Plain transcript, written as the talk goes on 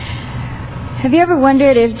Have you ever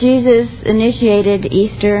wondered if Jesus initiated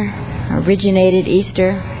Easter, originated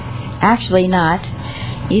Easter? Actually not.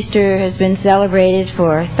 Easter has been celebrated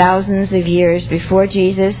for thousands of years before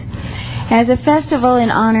Jesus as a festival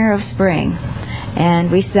in honor of spring.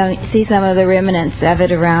 And we see some of the remnants of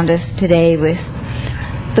it around us today with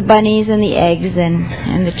the bunnies and the eggs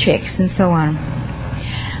and the chicks and so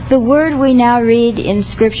on. The word we now read in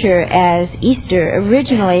Scripture as Easter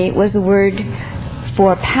originally was the word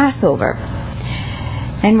for Passover.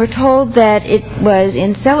 And we're told that it was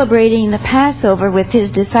in celebrating the Passover with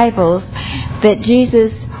his disciples that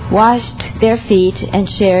Jesus washed their feet and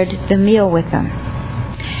shared the meal with them.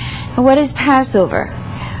 And what is Passover?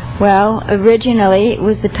 Well, originally it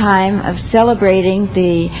was the time of celebrating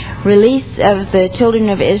the release of the children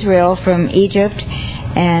of Israel from Egypt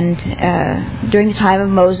and during the time of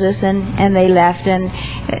Moses, and they left, and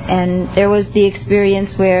there was the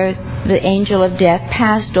experience where the angel of death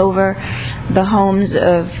passed over the homes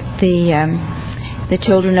of the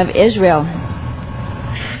children of Israel.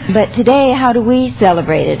 But today, how do we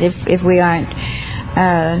celebrate it if we aren't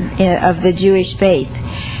of the Jewish faith?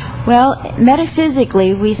 Well,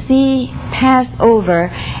 metaphysically, we see Passover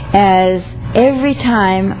as every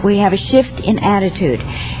time we have a shift in attitude,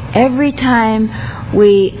 every time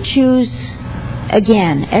we choose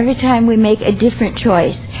again, every time we make a different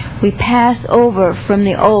choice, we pass over from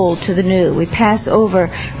the old to the new. We pass over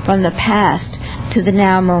from the past to the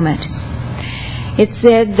now moment. It's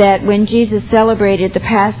said that when Jesus celebrated the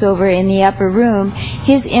Passover in the upper room,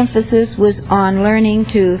 his emphasis was on learning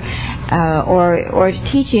to, or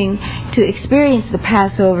teaching to experience the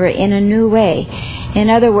Passover in a new way. In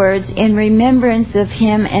other words, in remembrance of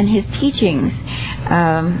him and his teachings,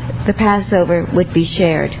 the Passover would be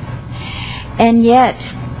shared. And yet,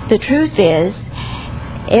 the truth is,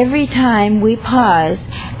 every time we pause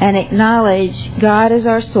and acknowledge God as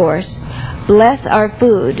our source, bless our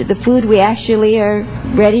food, the food we actually are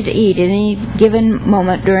ready to eat at any given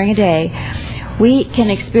moment during a day, we can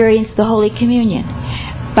experience the Holy Communion.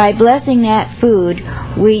 By blessing that food,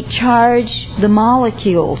 we charge the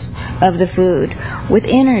molecules of the food with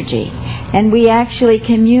energy, and we actually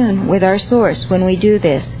commune with our source when we do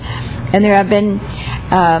this. And there have been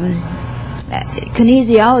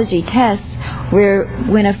kinesiology tests where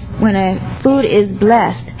when a food is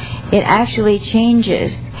blessed, it actually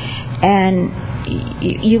changes, and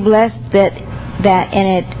you bless that,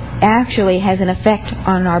 and it actually has an effect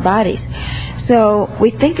on our bodies. So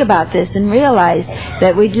we think about this and realize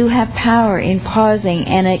that we do have power in pausing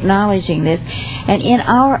and acknowledging this. And in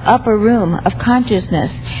our upper room of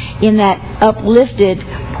consciousness, in that uplifted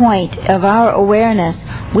point of our awareness,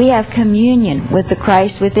 we have communion with the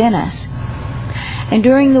Christ within us. And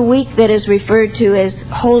during the week that is referred to as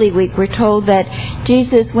Holy Week, we're told that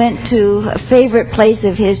Jesus went to a favorite place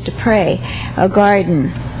of his to pray, a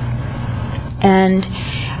garden, and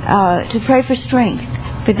to pray for strength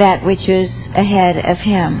for that which is ahead of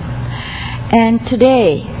him. And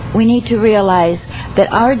today, we need to realize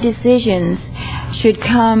that our decisions should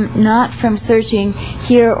come not from searching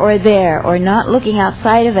here or there, or not looking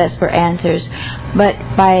outside of us for answers, but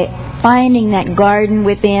by finding that garden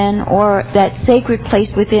within, or that sacred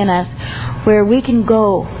place within us where we can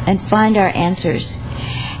go and find our answers.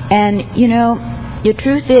 And, you know, the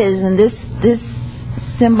truth is, and this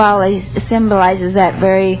symbolizes that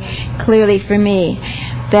very clearly for me,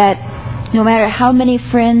 that no matter how many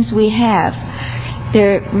friends we have,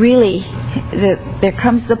 there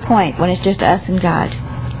comes the point when it's just us and God.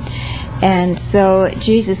 And so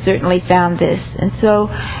Jesus certainly found this. And so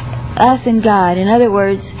us and God, in other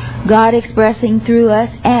words, God expressing through us,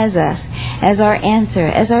 as our answer,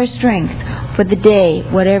 as our strength for the day,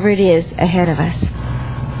 whatever it is ahead of us.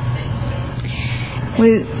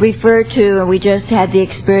 We just had the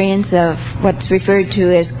experience of what's referred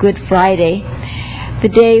to as Good Friday, the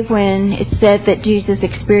day when it said that Jesus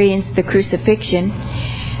experienced the crucifixion,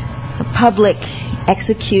 a public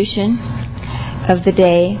execution of the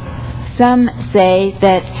day. Some say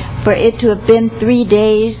that for it to have been 3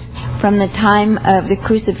 days from the time of the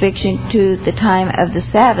crucifixion to the time of the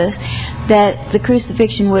Sabbath, that the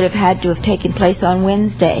crucifixion would have had to have taken place on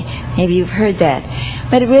Wednesday. Maybe you've heard that.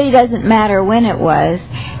 But it really doesn't matter when it was,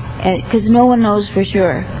 because no one knows for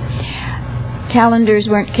sure. Calendars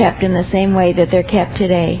weren't kept in the same way that they're kept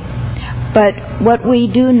today. But what we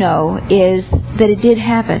do know is that it did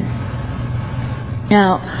happen.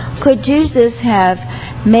 Now, could Jesus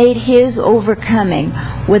have made his overcoming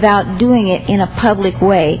without doing it in a public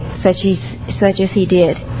way, such as he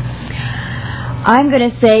did? I'm going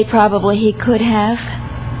to say probably he could have,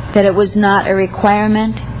 that it was not a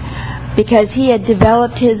requirement. because he had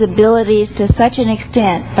developed his abilities to such an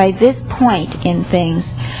extent by this point in things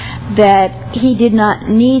that he did not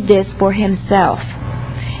need this for himself.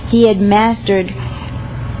 He had mastered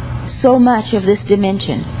so much of this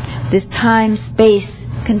dimension, this time-space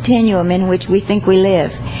continuum in which we think we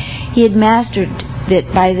live. He had mastered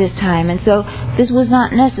it by this time, and so this was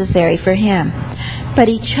not necessary for him. But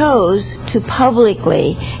he chose to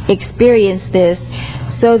publicly experience this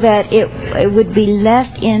so that it would be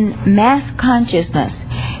left in mass consciousness,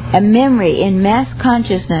 a memory in mass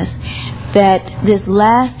consciousness that this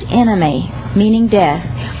last enemy, meaning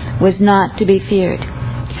death, was not to be feared.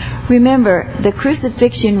 Remember, the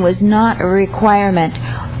crucifixion was not a requirement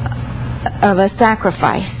of a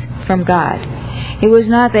sacrifice from God. It was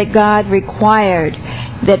not that God required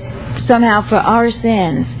that somehow for our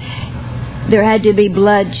sins there had to be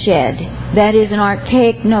blood shed. That is an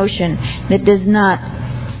archaic notion that does not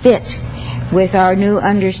fit with our new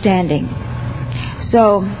understanding.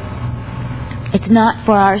 So, it's not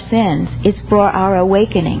for our sins. It's for our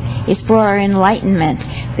awakening. It's for our enlightenment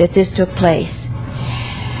that this took place.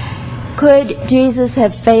 Could Jesus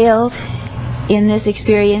have failed in this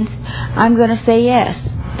experience? I'm going to say yes.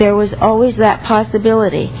 There was always that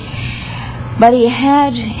possibility. But he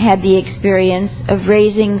had the experience of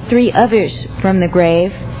raising 3 others from the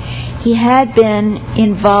grave. He had been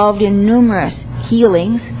involved in numerous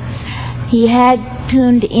healings. He had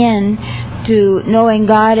tuned in to knowing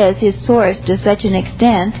God as his source to such an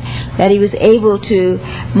extent that he was able to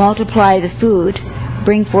multiply the food,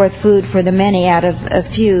 bring forth food for the many out of a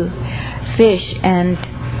few fish and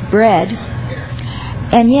bread.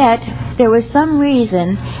 And yet, there was some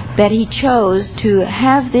reason that he chose to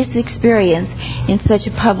have this experience in such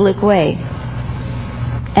a public way.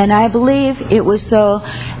 And I believe it was so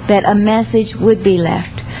that a message would be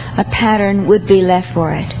left, a pattern would be left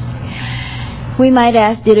for it. We might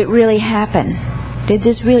ask, did it really happen? Did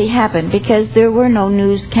this really happen? Because there were no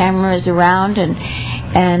news cameras around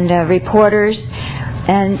and reporters,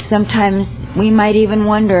 and sometimes we might even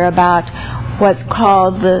wonder about what's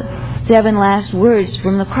called the 7 last words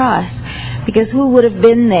from the cross. Because who would have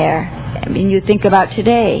been there? I mean, you think about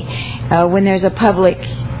today, when there's a public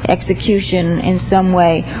execution in some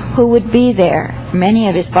way, who would be there? Many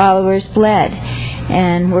of his followers fled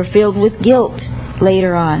and were filled with guilt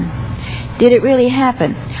later on. Did it really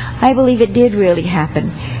happen? I believe it did really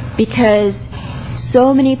happen, because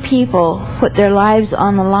so many people put their lives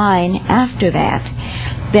on the line after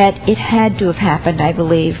that it had to have happened, I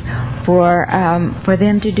believe, for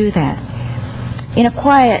them to do that. In a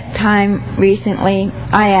quiet time recently,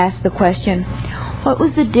 I asked the question, what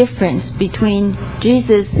was the difference between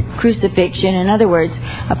Jesus' crucifixion, in other words,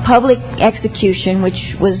 a public execution,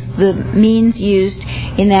 which was the means used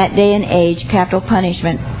in that day and age, capital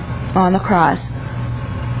punishment on the cross.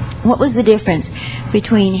 What was the difference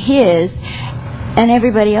between his and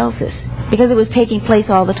everybody else's? Because it was taking place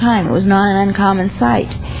all the time. It was not an uncommon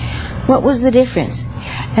sight. What was the difference?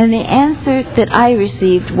 And the answer that I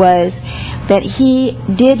received was that he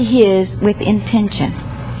did his with intention.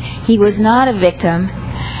 He was not a victim.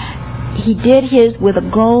 He did his with a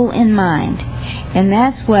goal in mind. And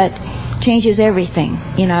that's what changes everything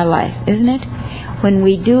in our life, isn't it? When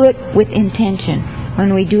we do it with intention,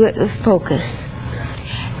 when we do it with focus.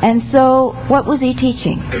 And so, what was he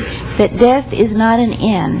teaching? That death is not an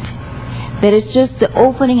end. That it's just the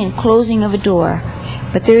opening and closing of a door.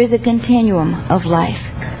 But there is a continuum of life.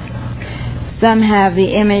 Some have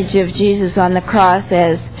the image of Jesus on the cross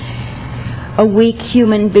as a weak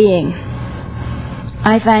human being.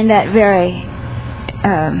 I find that very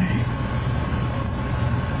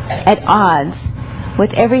at odds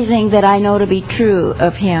with everything that I know to be true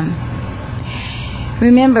of him.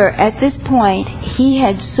 Remember, at this point, he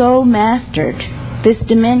had so mastered this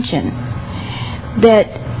dimension that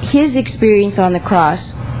his experience on the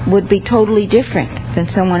cross would be totally different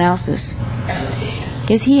than someone else's.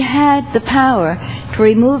 Because he had the power to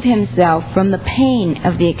remove himself from the pain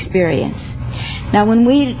of the experience. Now, when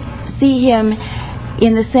we see him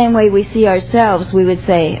in the same way we see ourselves, we would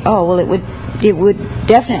say, oh, well, it would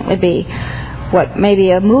definitely be what maybe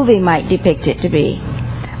a movie might depict it to be.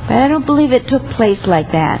 But I don't believe it took place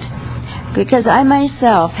like that. Because I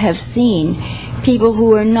myself have seen people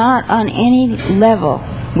who are not on any level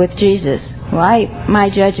with Jesus, my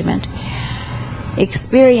judgment,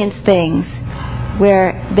 experience things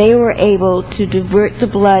where they were able to divert the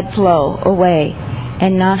blood flow away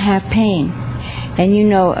and not have pain. And you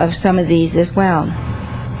know of some of these as well.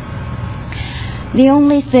 The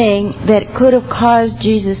only thing that could have caused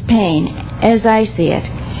Jesus pain, as I see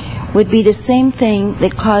it, would be the same thing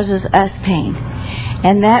that causes us pain.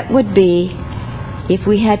 And that would be if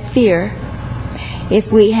we had fear,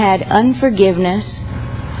 if we had unforgiveness,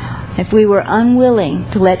 if we were unwilling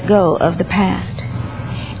to let go of the past.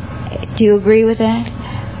 Do you agree with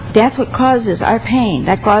that? That's what causes our pain.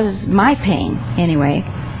 That causes my pain, anyway.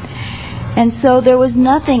 And so there was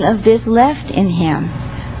nothing of this left in him.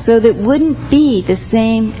 So that wouldn't be the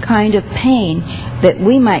same kind of pain that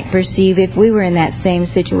we might perceive if we were in that same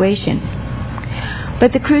situation.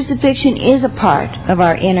 But the crucifixion is a part of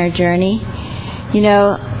our inner journey. You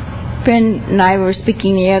know, a friend and I were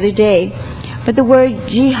speaking the other day, but the word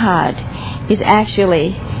jihad is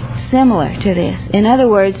actually similar to this. In other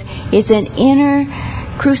words, it's an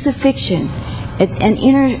inner crucifixion, an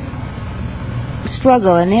inner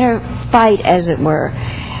struggle, an inner fight, as it were,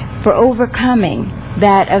 for overcoming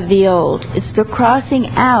that of the old. It's the crossing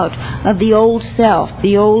out of the old self,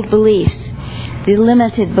 the old beliefs, the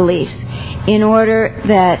limited beliefs, in order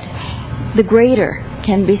that the greater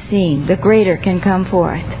can be seen, the greater can come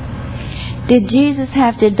forth. Did Jesus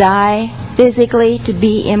have to die physically to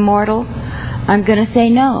be immortal? I'm going to say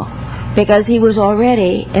no, because he was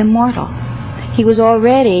already immortal. He was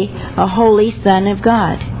already a holy Son of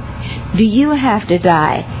God. Do you have to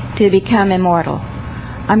die to become immortal?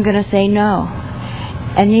 I'm going to say no.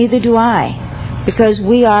 And neither do I, because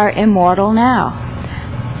we are immortal now.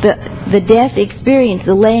 The death experience,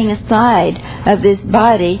 the laying aside of this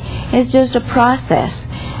body, is just a process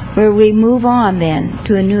where we move on then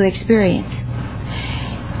to a new experience.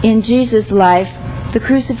 In Jesus' life, the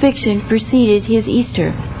crucifixion preceded his Easter.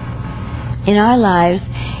 In our lives,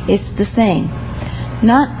 it's the same.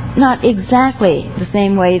 Not exactly the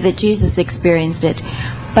same way that Jesus experienced it,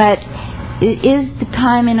 but it is the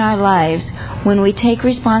time in our lives when we take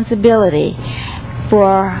responsibility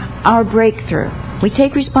for our breakthrough. We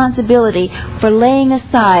take responsibility for laying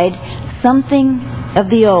aside something of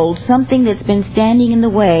the old, something that's been standing in the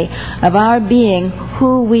way of our being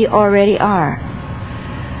who we already are.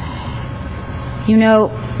 You know,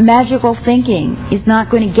 magical thinking is not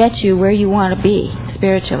going to get you where you want to be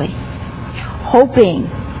spiritually. Hoping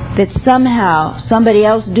that somehow somebody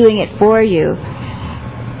else doing it for you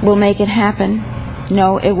will make it happen.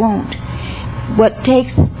 No, it won't. What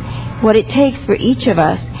it takes for each of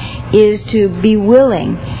us is to be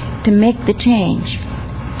willing to make the change,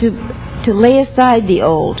 to lay aside the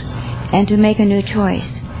old and to make a new choice.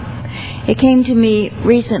 It came to me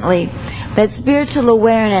recently that spiritual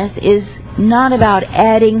awareness is not about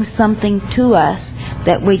adding something to us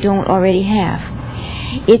that we don't already have.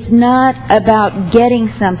 It's not about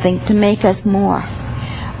getting something to make us more.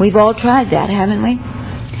 We've all tried that, haven't we?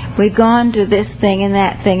 We've gone to this thing and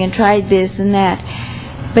that thing and tried this and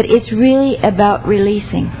that. But it's really about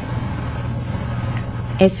releasing.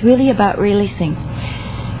 It's really about releasing.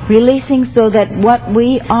 Releasing so that what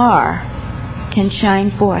we are can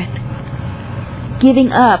shine forth.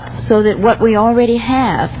 Giving up so that what we already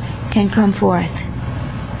have can come forth.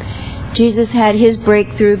 Jesus had his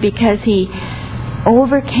breakthrough because he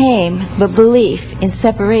overcame the belief in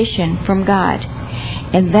separation from God.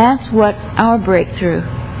 And that's what our breakthrough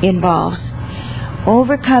involves.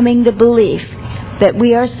 Overcoming the belief that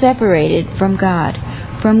we are separated from God,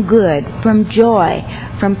 from good, from joy,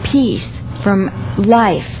 from peace, from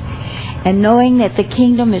life, and knowing that the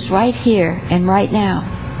kingdom is right here and right now.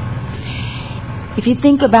 If you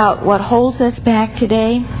think about what holds us back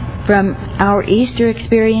today from our Easter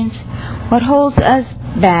experience, what holds us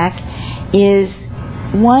back is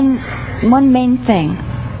one main thing,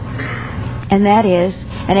 and that is,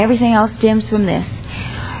 and everything else stems from this,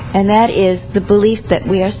 and that is the belief that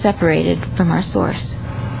we are separated from our source.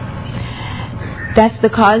 That's the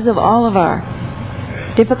cause of all of our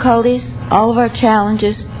difficulties, all of our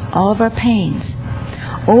challenges, all of our pains.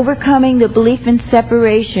 Overcoming the belief in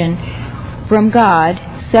separation from God,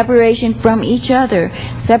 separation from each other,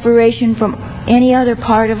 separation from any other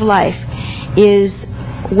part of life is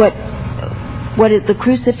what the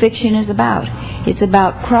crucifixion is about. It's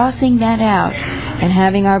about crossing that out and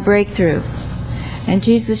having our breakthrough. And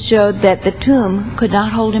Jesus showed that the tomb could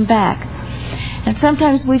not hold him back. And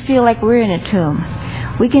sometimes we feel like we're in a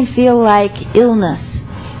tomb. We can feel like illness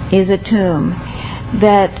is a tomb,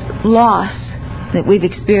 that loss that we've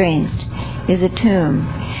experienced is a tomb,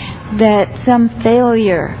 that some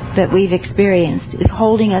failure that we've experienced is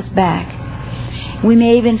holding us back. We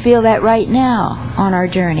may even feel that right now on our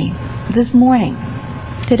journey, this morning,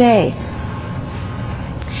 today.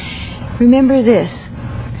 Remember this.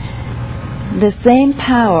 The same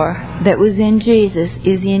power that was in Jesus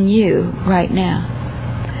is in you right now.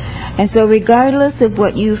 And so regardless of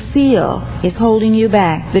what you feel is holding you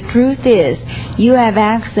back, the truth is you have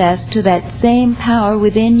access to that same power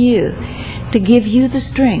within you to give you the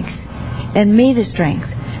strength and me the strength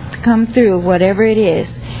to come through whatever it is,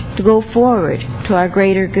 to go forward to our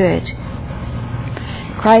greater good.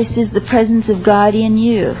 Christ is the presence of God in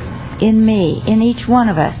you, in me, in each one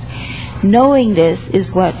of us. Knowing this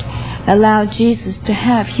is what allowed Jesus to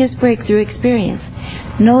have his breakthrough experience.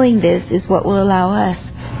 Knowing this is what will allow us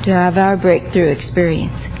to have our breakthrough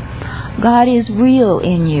experience. God is real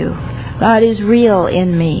in you. God is real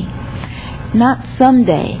in me. Not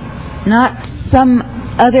someday, not some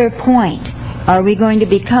other point are we going to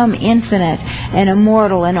become infinite and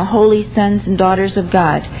immortal and holy sons and daughters of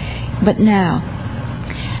God, but now.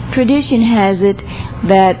 Tradition has it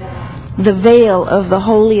that the veil of the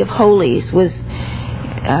Holy of Holies was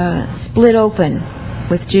split open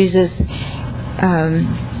with Jesus'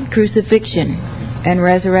 crucifixion and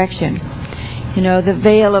resurrection. You know, the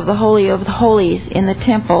veil of the Holy of the Holies in the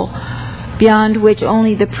temple, beyond which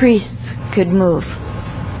only the priests could move.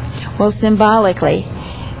 Well, symbolically,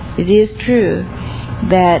 it is true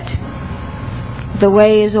that the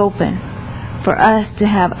way is open for us to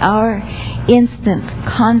have our instant,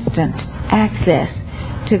 constant access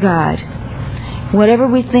to God. Whatever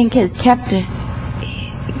we think has kept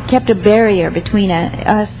a barrier between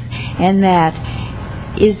us and that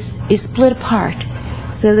is split apart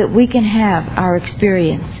so that we can have our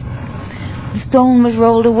experience. The stone was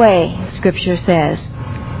rolled away, Scripture says.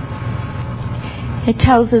 It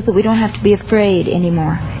tells us that we don't have to be afraid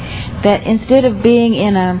anymore. That instead of being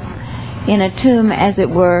in a tomb, as it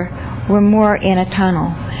were, we're more in a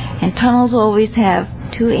tunnel. And tunnels always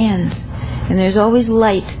have two ends. And there's always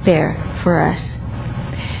light there for us.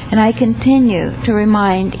 And I continue to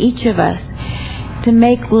remind each of us to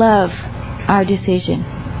make love our decision.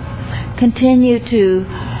 Continue to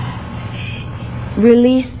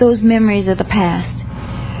release those memories of the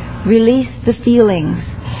past. Release the feelings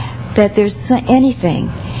that there's anything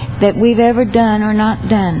that we've ever done or not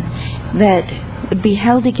done that would be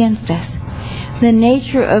held against us. The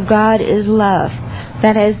nature of God is love.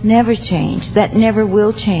 That has never changed. That never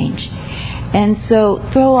will change. And so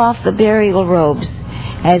throw off the burial robes,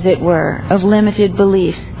 as it were, of limited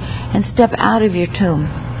beliefs and step out of your tomb.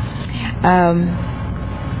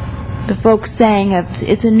 The folks sang of,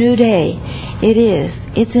 it's a new day. It is.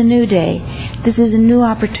 It's a new day. This is a new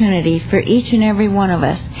opportunity for each and every one of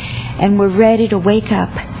us. And we're ready to wake up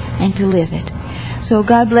and to live it. So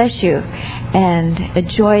God bless you and a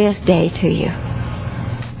joyous day to you.